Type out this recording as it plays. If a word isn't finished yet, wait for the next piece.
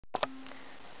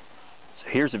So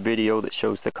here's a video that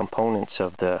shows the components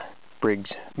of the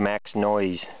Briggs Max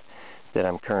Noiz that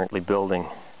I'm currently building.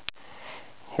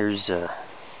 Here's the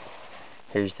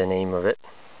name of it.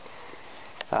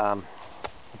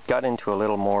 Got into a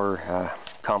little more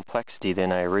complexity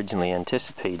than I originally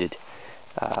anticipated.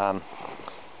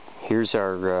 Here's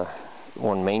our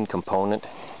one main component,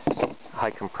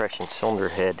 high compression cylinder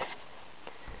head.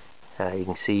 You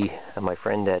can see my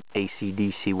friend at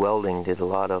AC/DC Welding did a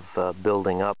lot of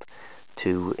building up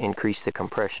to increase the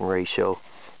compression ratio,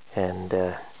 and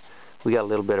we got a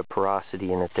little bit of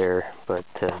porosity in it there, but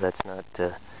that's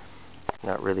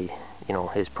not really, you know,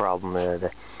 his problem. The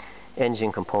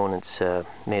engine components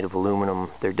made of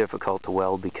aluminum, they're difficult to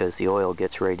weld because the oil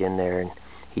gets right in there, and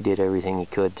he did everything he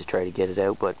could to try to get it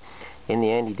out, but in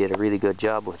the end he did a really good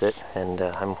job with it, and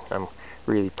I'm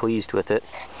really pleased with it.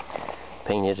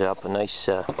 Painted it up a nice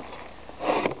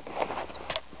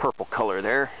purple color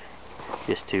there,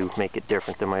 just to make it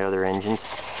different than my other engines.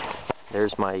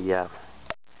 There's my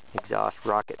exhaust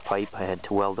rocket pipe. I had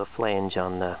to weld a flange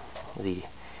on the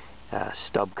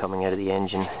stub coming out of the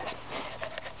engine.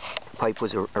 The pipe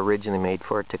was originally made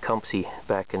for a Tecumseh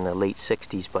back in the late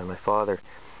 60s by my father,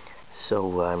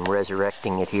 so I'm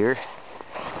resurrecting it here.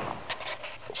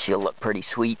 She'll look pretty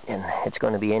sweet, and it's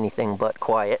going to be anything but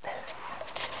quiet.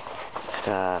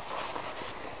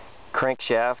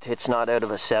 Crankshaft, it's not out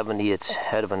of a 70, it's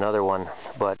out of another one,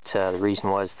 but the reason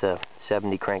was the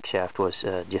 70 crankshaft was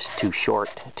just too short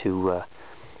to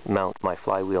mount my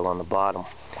flywheel on the bottom.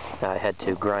 I had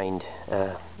to grind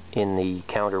in the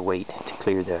counterweight to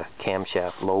clear the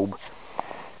camshaft lobe.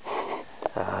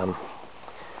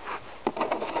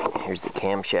 Here's the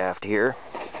camshaft here.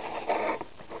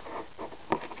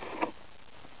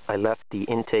 I left the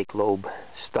intake lobe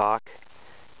stock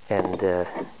and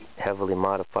heavily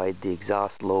modified the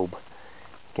exhaust lobe.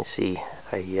 You can see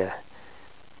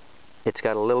it's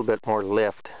got a little bit more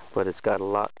lift, but it's got a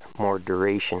lot more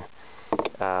duration.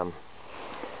 Not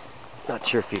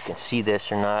sure if you can see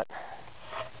this or not.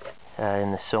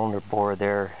 In the cylinder bore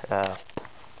there,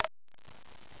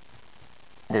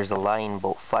 there's a line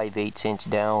about 5/8 inch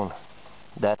down.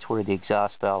 That's where the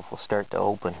exhaust valve will start to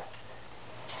open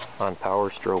on power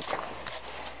stroke.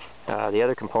 The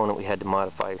other component we had to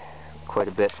modify quite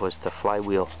a bit was the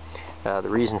flywheel. The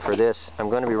reason for this, I'm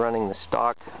going to be running the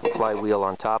stock flywheel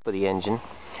on top of the engine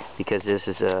because this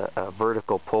is a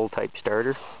vertical pull type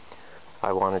starter.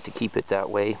 I wanted to keep it that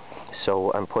way,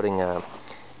 so I'm putting a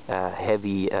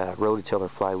heavy rototiller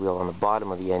flywheel on the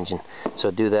bottom of the engine. So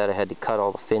to do that, I had to cut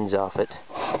all the fins off it,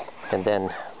 and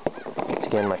then once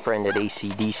again my friend at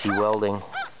AC/DC Welding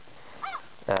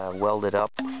welded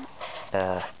up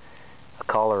a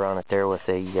collar on it there with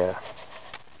a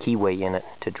keyway in it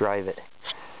to drive it.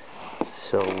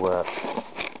 So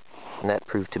and that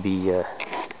proved to be a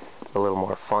little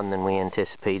more fun than we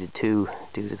anticipated too,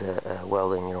 due to the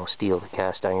welding, you know, steel to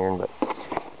cast iron,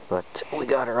 but we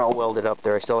got her all welded up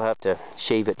there. I still have to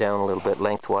shave it down a little bit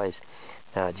lengthwise,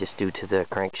 just due to the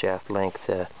crankshaft length,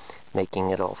 making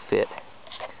it all fit.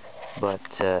 But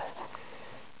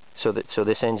so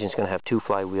this engine's going to have two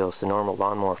flywheels, the normal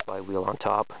lawnmower flywheel on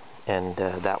top, and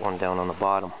that one down on the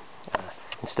bottom,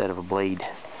 instead of a blade.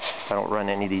 I don't run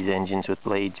any of these engines with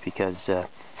blades because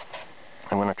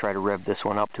I'm going to try to rev this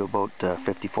one up to about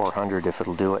 5400 if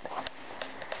it'll do it,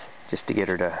 just to get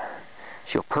her to,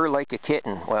 she'll purr like a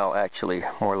kitten, well actually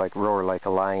more like roar like a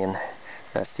lion.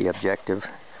 That's the objective.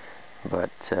 But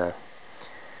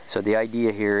so the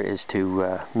idea here is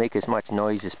to make as much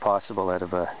noise as possible out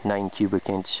of a 9 cubic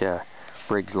inch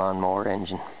Briggs lawnmower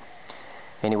engine.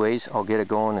 Anyways, I'll get it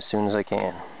going as soon as I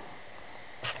can.